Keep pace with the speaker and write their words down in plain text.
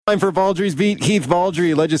Time for Baldrey's Beat. Keith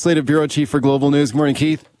Baldrey, Legislative Bureau Chief for Global News. Good morning,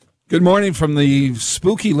 Keith. Good morning from the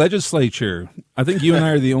spooky legislature. I think you and I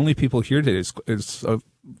are the only people here today. It's a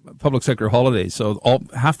public sector holiday, so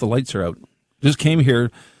half the lights are out. Just came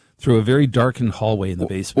here through a very darkened hallway in the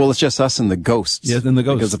basement. Well, it's just us and the ghosts. Yes, and the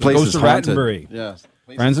ghosts. Because the place is haunted. Rattenbury. Yes.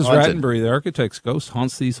 Francis Rattenbury, the architect's ghost,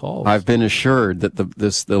 haunts these halls. I've been assured that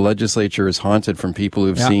the legislature is haunted from people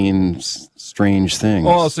who've seen strange things.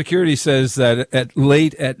 Well, security says that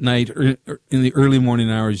late at night, or in the early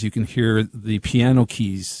morning hours, you can hear the piano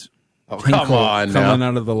keys come on coming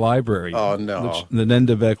out of the library. Oh, no. The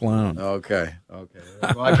Nendebeck Lounge. Okay.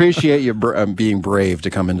 Well, I appreciate you being brave to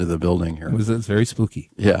come into the building here. It's very spooky.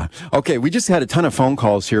 Yeah. Okay, we just had a ton of phone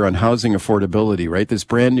calls here on housing affordability, right? This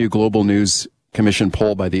brand new Global News Commission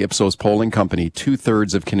poll by the Ipsos polling company,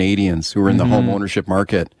 2/3 of Canadians who are in the home ownership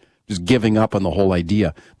market just giving up on the whole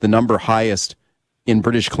idea. The number highest in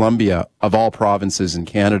British Columbia of all provinces in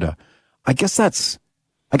Canada. I guess that's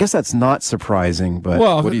not surprising, but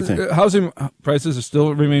what do you think? Housing prices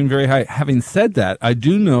still remain very high. Having said that, I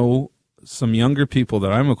do know some younger people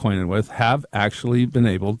that I'm acquainted with have actually been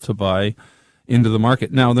able to buy into the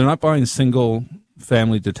market. Now, they're not buying single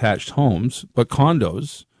family detached homes, but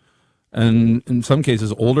condos. And in some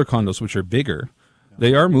cases, older condos, which are bigger,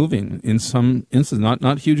 they are moving in some instances,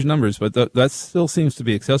 not huge numbers, but that still seems to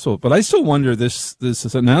be accessible. But I still wonder, this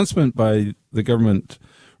announcement by the government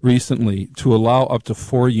recently to allow up to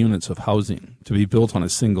 4 units of housing to be built on a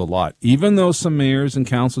single lot. Even though some mayors and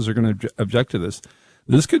councils are going to object to this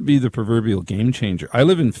could be the proverbial game changer. I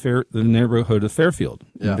live in the neighborhood of Fairfield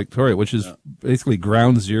in Victoria, which is basically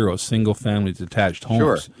ground zero, single family detached homes.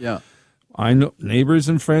 Sure, yeah. I know neighbors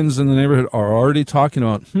and friends in the neighborhood are already talking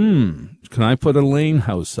about, can I put a lane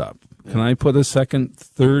house up? Can I put a second,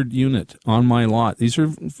 third unit on my lot? These are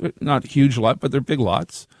not huge lots, but they're big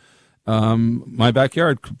lots. My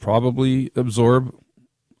backyard could probably absorb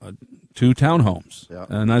 2 townhomes. Yeah.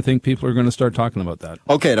 And I think people are going to start talking about that.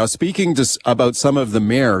 Okay, now speaking just about some of the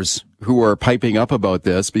mayors who are piping up about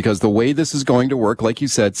this, because the way this is going to work, like you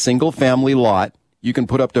said, single family lot, you can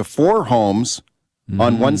put up to 4 homes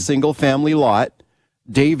on one single family lot.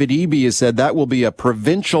 David Eby has said that will be a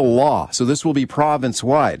provincial law. So this will be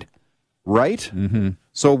province-wide, right? Mm-hmm.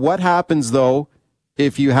 So what happens, though,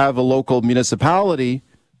 if you have a local municipality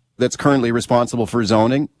that's currently responsible for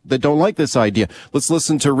zoning that don't like this idea? Let's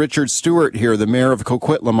listen to Richard Stewart here, the mayor of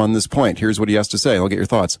Coquitlam, on this point. Here's what he has to say. I'll get your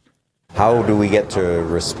thoughts. How do we get to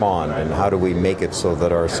respond, and how do we make it so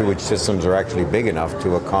that our sewage systems are actually big enough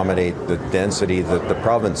to accommodate the density that the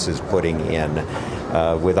province is putting in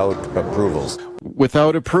without approvals?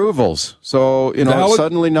 Without approvals. So,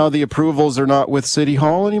 suddenly now the approvals are not with City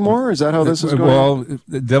Hall anymore? Is that how this is going? Well,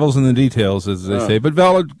 the devil's in the details, as they say. But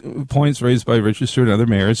valid points raised by Richard Stewart and other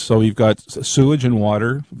mayors. So you've got sewage and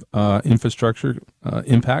water infrastructure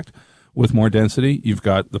impact. With more density, you've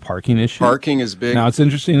got the parking issue. Parking is big. Now, it's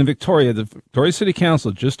interesting in Victoria. The Victoria City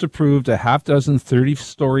Council just approved a half dozen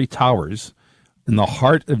 30-story towers in the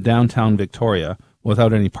heart of downtown Victoria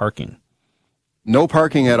without any parking. No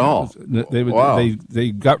parking at all.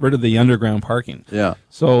 They got rid of the underground parking. Yeah.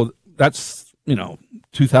 So that's,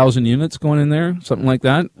 2,000 units going in there, something like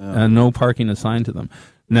that, and no parking assigned to them.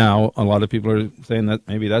 Now, a lot of people are saying that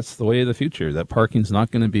maybe that's the way of the future, that parking's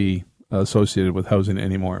not going to be associated with housing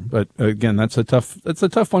anymore. But again, that's a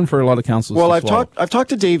tough one for a lot of councils. Well, I've talked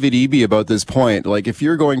to David Eby about this point. Like, if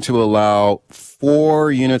you're going to allow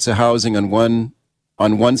 4 units of housing on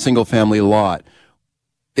one single family lot,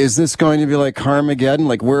 is this going to be like Carmageddon?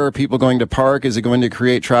 Like, where are people going to park? Is it going to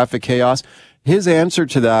create traffic chaos? His answer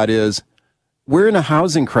to that is, we're in a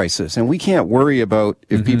housing crisis, and we can't worry about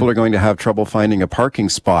if people are going to have trouble finding a parking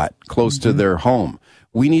spot close to their home.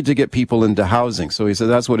 We need to get people into housing. So he said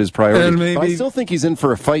that's what his priority is. But I still think he's in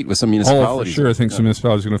for a fight with some municipalities. Oh, for sure. I think some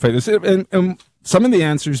municipalities are going to fight this. And some of the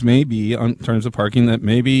answers may be, in terms of parking, that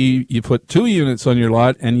maybe you put 2 units on your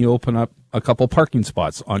lot and you open up a couple parking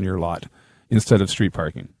spots on your lot instead of street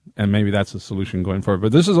parking. And maybe that's a solution going forward.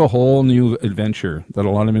 But this is a whole new adventure that a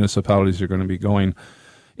lot of municipalities are going to be going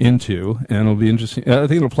into, and it'll be interesting. I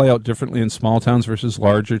think it'll play out differently in small towns versus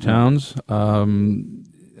larger towns.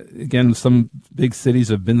 Again, some big cities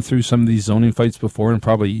have been through some of these zoning fights before and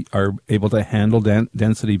probably are able to handle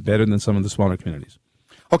density better than some of the smaller communities.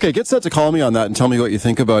 Okay, get set to call me on that and tell me what you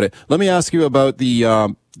think about it. Let me ask you about the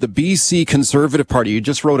BC Conservative Party. You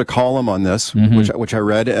just wrote a column on this, which I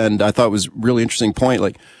read, and I thought was a really interesting point.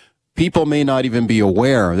 Like, people may not even be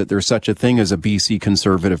aware that there's such a thing as a BC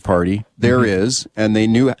Conservative Party. There is, and they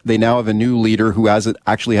now have a new leader who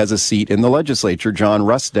actually has a seat in the legislature, John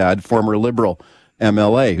Rustad, former Liberal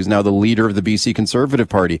MLA, who's now the leader of the BC Conservative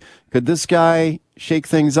Party. Could this guy shake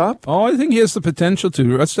things up? Oh, I think he has the potential to.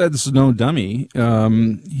 Rustad's no dummy.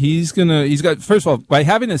 He's got, first of all, by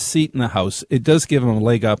having a seat in the House, it does give him a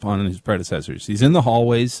leg up on his predecessors. He's in the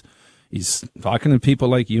hallways. He's talking to people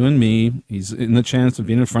like you and me. He's in the chance of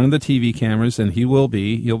being in front of the TV cameras, and he'll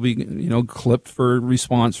be, clipped for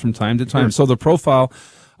response from time to time. So the profile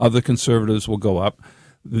of the Conservatives will go up.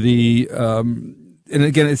 And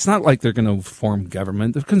again, it's not like they're going to form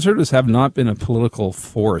government. The Conservatives have not been a political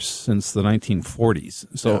force since the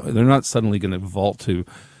 1940s. So they're not suddenly going to vault to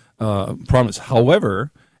prominence.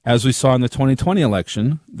 However, as we saw in the 2020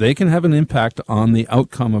 election, they can have an impact on the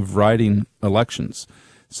outcome of riding elections.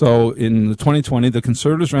 So in the 2020, the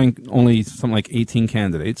Conservatives ran only something like 18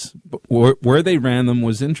 candidates. But where they ran them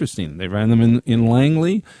was interesting. They ran them in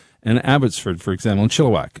Langley and Abbotsford, for example, and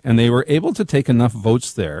Chilliwack. And they were able to take enough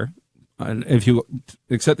votes there. And if you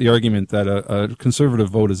accept the argument that a Conservative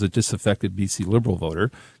vote is a disaffected BC Liberal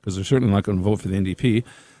voter, because they're certainly not going to vote for the NDP,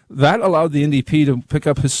 that allowed the NDP to pick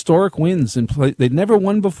up historic wins. They'd never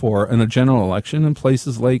won before in a general election in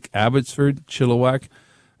places like Abbotsford, Chilliwack,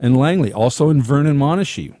 and Langley. Also in Vernon,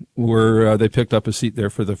 Monashee, where they picked up a seat there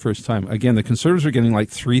for the first time. Again, the Conservatives are getting like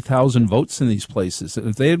 3,000 votes in these places.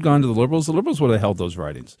 If they had gone to the Liberals would have held those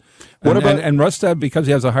ridings. And Rustad, because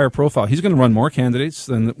he has a higher profile, he's going to run more candidates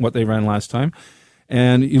than what they ran last time.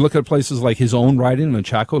 And you look at places like his own riding in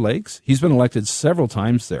Chaco Lakes. He's been elected several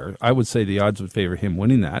times there. I would say the odds would favor him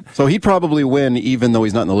winning that. So he'd probably win even though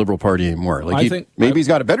he's not in the Liberal Party anymore. Maybe he's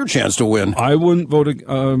got a better chance to win. I wouldn't vote.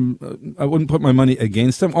 I wouldn't put my money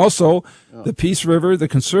against him. Also, the Peace River, the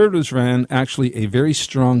Conservatives ran actually a very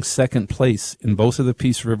strong second place in both of the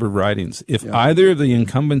Peace River ridings. If either of the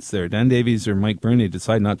incumbents there, Dan Davies or Mike Burney,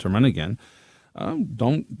 decide not to run again,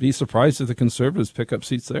 don't be surprised if the Conservatives pick up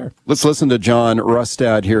seats there. Let's listen to John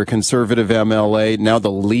Rustad here, Conservative MLA, now the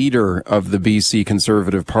leader of the BC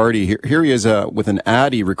Conservative Party. Here he is with an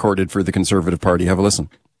ad he recorded for the Conservative Party. Have a listen.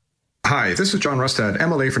 Hi, this is John Rustad,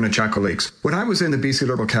 MLA for Chaco Lakes. When I was in the BC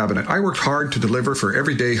Liberal Cabinet, I worked hard to deliver for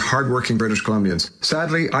everyday, hard-working British Columbians.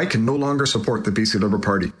 Sadly, I can no longer support the BC Liberal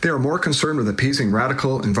Party. They are more concerned with appeasing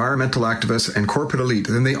radical, environmental activists and corporate elite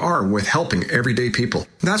than they are with helping everyday people.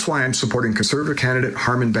 That's why I'm supporting Conservative candidate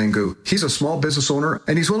Harman Bangu. He's a small business owner,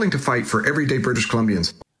 and he's willing to fight for everyday British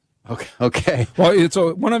Columbians. Okay. Well, it's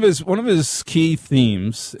one of his key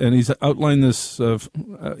themes, and he's outlined this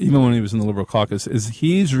even when he was in the Liberal caucus, is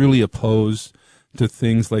he's really opposed to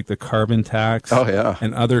things like the carbon tax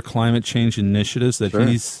and other climate change initiatives that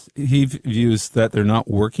he views that they're not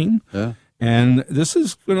working. Yeah. And this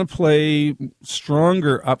is going to play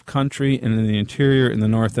stronger up country and in the interior in the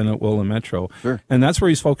north than it will in Metro. Sure. And that's where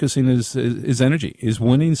he's focusing his energy, is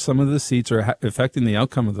winning some of the seats or affecting the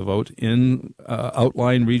outcome of the vote in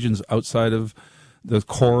outlying regions outside of the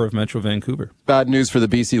core of Metro Vancouver. Bad news for the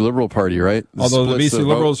BC Liberal Party, right? Although the BC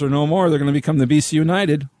Liberals are no more, they're going to become the BC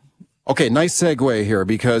United. Okay, nice segue here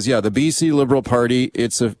because, the BC Liberal Party,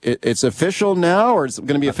 it's official now, or it's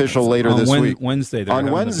going to be official later this week? Wednesday.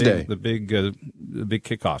 On Wednesday. The big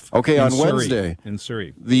kickoff. Okay, on Wednesday. In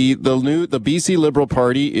Surrey. The BC Liberal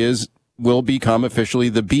Party will become officially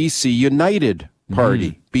the BC United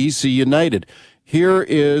Party. BC United. Here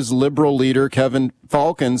is Liberal leader Kevin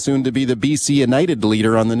Falcon, soon to be the BC United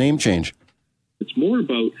leader, on the name change. It's more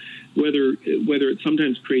about whether it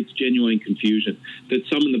sometimes creates genuine confusion, that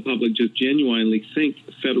some in the public just genuinely think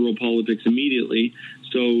federal politics immediately.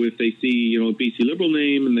 So if they see, a BC Liberal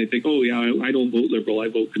name and they think, I don't vote Liberal, I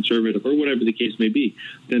vote Conservative, or whatever the case may be,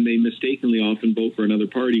 then they mistakenly often vote for another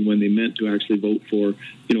party when they meant to actually vote for,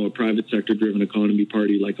 a private sector-driven economy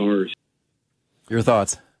party like ours. Your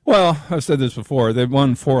thoughts? Well, I've said this before. They've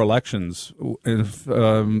won 4 elections.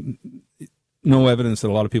 No evidence that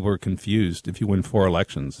a lot of people are confused if you win 4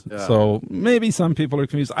 elections. Yeah. So maybe some people are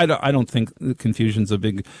confused. I don't think confusion's a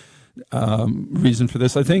big reason for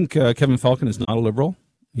this. I think Kevin Falcon is not a Liberal.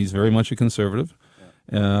 He's very much a Conservative,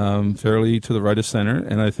 fairly to the right of center.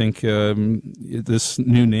 And I think this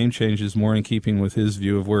new name change is more in keeping with his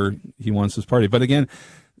view of where he wants his party. But again,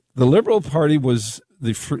 the Liberal Party was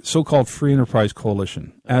the so-called Free Enterprise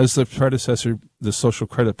Coalition, as the predecessor, the Social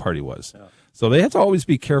Credit Party was. Yeah. So they have to always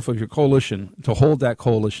be careful of your coalition to hold that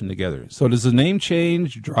coalition together. So does the name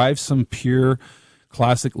change drive some pure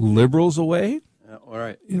classic Liberals away? Yeah, all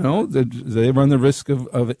right. They run the risk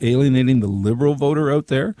of alienating the Liberal voter out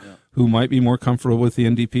there who might be more comfortable with the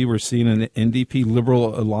NDP. We're seeing an NDP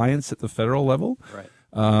Liberal alliance at the federal level.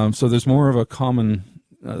 Right. So there's more of a common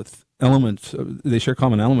element. They share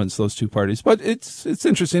common elements, those two parties. But it's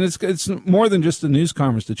interesting. It's more than just a news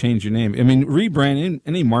conference to change your name. I mean, rebranding,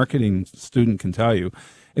 any marketing student can tell you,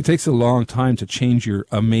 it takes a long time to change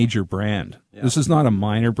a major brand. Yeah. This is not a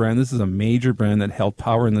minor brand. This is a major brand that held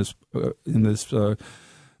power in this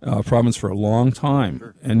province for a long time.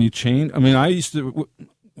 Sure. And you change. I mean,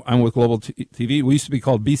 I'm with Global TV. We used to be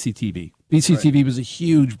called BCTV. BCTV was a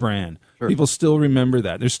huge brand. Sure. People still remember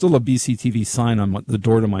that. There's still a BCTV sign on the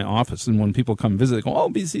door to my office. And when people come visit, they go, oh,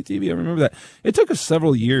 BCTV, I remember that. It took us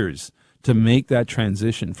several years to make that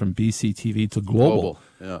transition from BCTV to Global.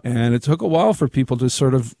 Yeah. And it took a while for people to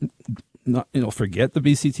sort of not, forget the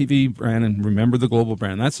BCTV brand and remember the Global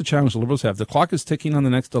brand. That's the challenge the Liberals have. The clock is ticking on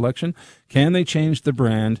the next election. Can they change the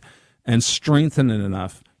brand and strengthen it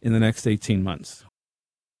enough in the next 18 months?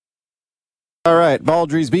 All right,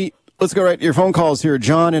 Baldrey's Beat. Let's go right to your phone calls here.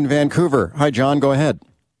 John in Vancouver. Hi, John. Go ahead.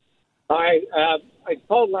 Hi. I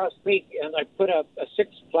called last week, and I put a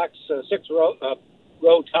six-row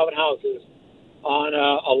townhouses on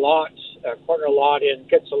a corner lot in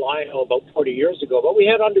Kitsilano about 40 years ago. But we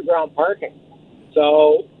had underground parking.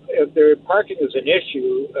 So if the parking is an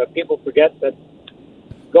issue, people forget that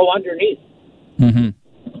go underneath. Mm-hmm.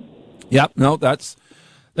 Yep. No, that's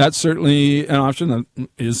certainly an option. That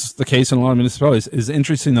is the case in a lot of municipalities. It's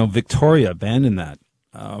interesting, though, Victoria abandoned that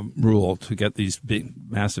rule to get these big,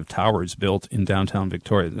 massive towers built in downtown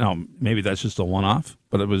Victoria. Now, maybe that's just a one-off,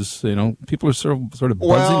 but it was, people are sort of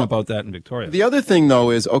buzzing about that in Victoria. The other thing,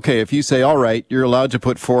 though, is, okay, if you say, all right, you're allowed to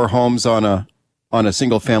put 4 homes on a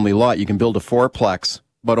single-family lot, you can build a fourplex,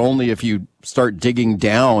 but only if you start digging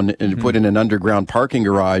down and put in an underground parking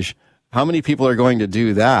garage. How many people are going to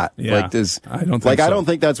do that? Yeah, I don't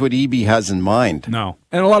think that's what EB has in mind. No.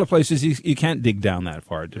 And a lot of places you can't dig down that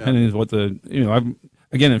far, depending on what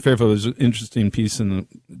again, in Fairfield, there's an interesting piece in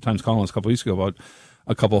the Times Column a couple of weeks ago about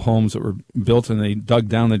a couple of homes that were built, and they dug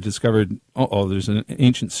down, they discovered, there's an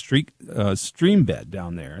ancient stream bed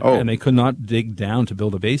down there, and they could not dig down to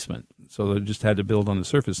build a basement. So they just had to build on the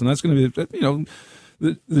surface. And that's going to be,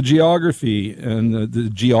 the geography and the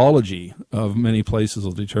geology of many places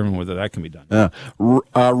will determine whether that can be done.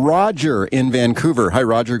 Roger in Vancouver. Hi,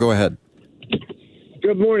 Roger. Go ahead.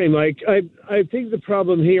 Good morning, Mike. I think the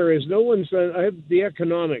problem here is no one's done. I have the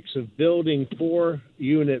economics of building 4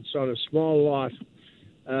 units on a small lot.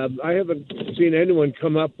 I haven't seen anyone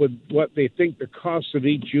come up with what they think the cost of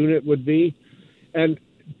each unit would be. And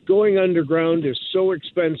going underground is so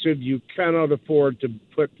expensive, you cannot afford to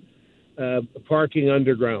put parking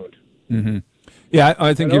underground. Mm-hmm. Yeah,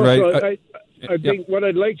 I think you're right. I think what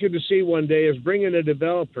I'd like you to see one day is bring in a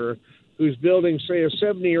developer who's building, say, a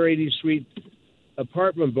 70 or 80 suite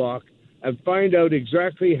apartment block and find out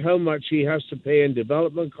exactly how much he has to pay in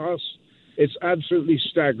development costs. It's absolutely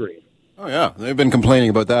staggering. Oh, yeah. They've been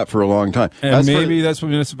complaining about that for a long time. And that's what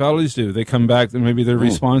municipalities do. They come back and maybe their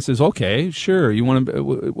response is, okay, sure, you want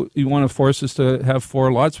to force us to have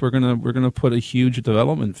 4 lots, we're going to put a huge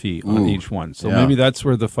development fee on each one. So maybe that's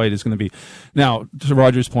where the fight is going to be. Now, to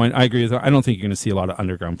Roger's point, I agree with that. I don't think you're going to see a lot of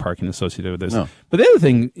underground parking associated with this. No. But the other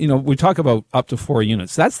thing, we talk about up to 4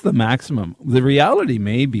 units. That's the maximum. The reality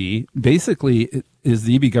may be, basically, is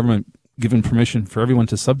the EB government given permission for everyone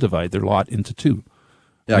to subdivide their lot into 2.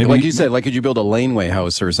 Yeah, like you said, could you build a laneway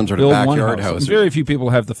house or some sort of backyard house? Very few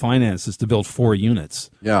people have the finances to build 4 units.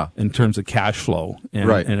 Yeah. In terms of cash flow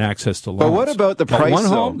and access to loans. But what about the price? One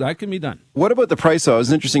home that can be done. What about the price? Though, it was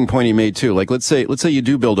an interesting point he made too. Like, let's say you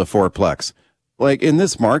do build a fourplex. Like in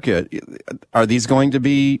this market, are these going to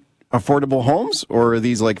be affordable homes, or are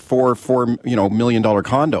these like $4 million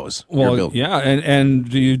condos? Well, yeah, and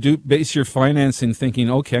do you base your financing thinking,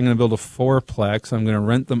 okay, I'm going to build a fourplex, I'm going to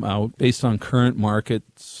rent them out based on current market,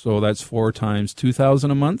 so that's 4 times $2,000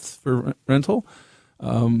 a month for rental,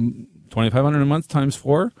 $2,500 a month times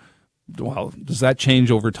 4. Well, does that change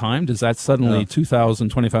over time? Does that suddenly $2,000,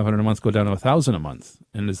 $2,500 a month go down to $1,000 a month?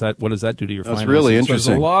 And what does that do to your finances? That's really interesting. So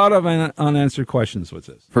there's a lot of unanswered questions with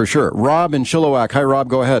this. For sure. Rob in Chilliwack. Hi, Rob.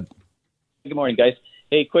 Go ahead. Good morning, guys.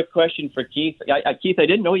 Hey, quick question for Keith. Keith, I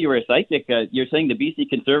didn't know you were a psychic. You're saying the BC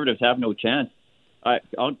Conservatives have no chance. I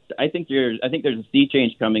think there's a sea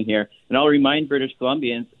change coming here, and I'll remind British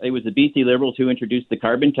Columbians it was the BC Liberals who introduced the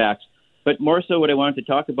carbon tax. But more so, what I wanted to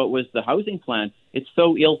talk about was the housing plan. It's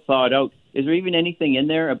so ill thought out. Is there even anything in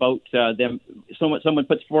there about them? Someone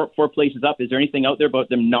puts four places up. Is there anything out there about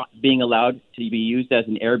them not being allowed to be used as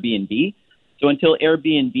an Airbnb? So until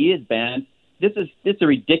Airbnb is banned, this is a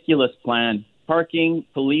ridiculous plan. Parking,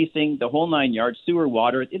 policing, the whole 9 yards, sewer,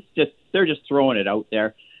 water. They're just throwing it out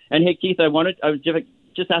there. And hey, Keith, I would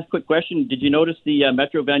just ask a quick question. Did you notice the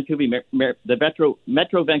Metro Vancouver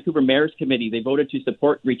Mayor's Committee? They voted to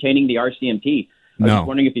support retaining the RCMP. I was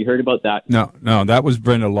wondering if you heard about that. No, that was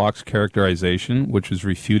Brenda Locke's characterization, which was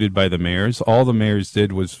refuted by the mayors. All the mayors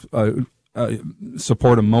did was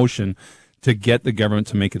support a motion to get the government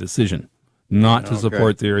to make a decision, not to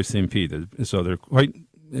support the RCMP. So they're quite.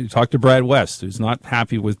 You talk to Brad West, who's not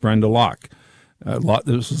happy with Brenda Locke.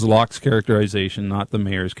 This is Locke's characterization, not the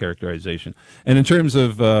mayor's characterization. And in terms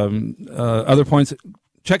of other points,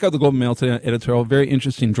 check out the Globe and Mail today editorial. Very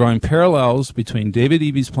interesting, drawing parallels between David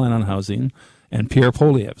Eby's plan on housing and Pierre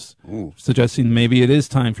Poilievre's, suggesting maybe it is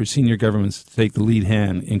time for senior governments to take the lead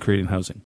hand in creating housing.